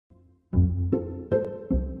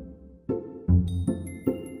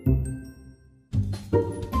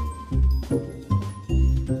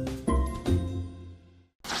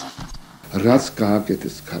რაც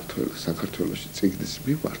გააკეთეს საქართველოში წიგნის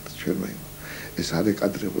მიმართ ჩვენმა ეს არ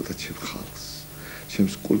ეკადრებოდა ჩემ ხალხს,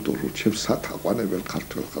 ჩემს კულტურულ, ჩემს სათაყვანებელ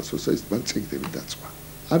ქართველ ხალხს, როცა მან წიგნები დაწვა.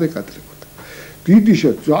 არ ეკადრებოდა. დიდი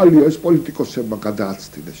ძალიან ეს პოლიტიკოსებმა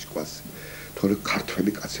გადააცდინეს შკვაზე. თორე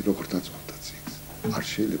ქართველი კაცი როგორ დაწვავდა წიგნს? არ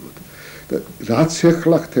შეიძლება. და რაც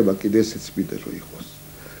ეხლა ხდება კიდე ესეც მინდა რომ იყოს.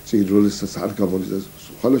 წიგნ როდესაც არ გამოდის,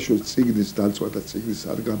 ხალხოს წიგნის დაწვა და წიგნის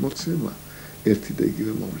არ გამოცემა ერთი და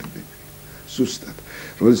იგივე მოვლენები. ზუსტად.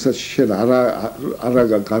 როდესაც შენ არა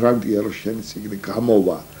გარანტია რომ შენი წიგნი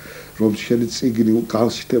გამოვა, რომ შენი წიგნი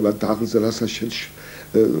გავსხდება დაღლზე, რასაც შენ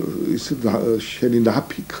შენი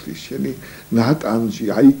ნაფიქრი, შენი ნატანჯი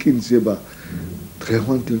აიკინძება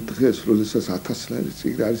დღევანდელ დღეს, როდესაც 1000-ლარი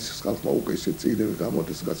წიგნი არის ხალხმა უკვე ესე წიგნები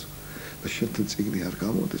გამოდეს კაცო და შენთან წიგნი არ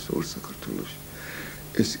გამოდეს ორ საქართველოში.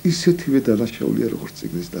 ეს ისეთივე დანაშაულია როგორც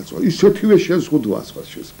წიგნის დაწვა, ისეთივე შეზღუდვა სხვა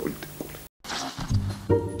შეს პოლიტიკა.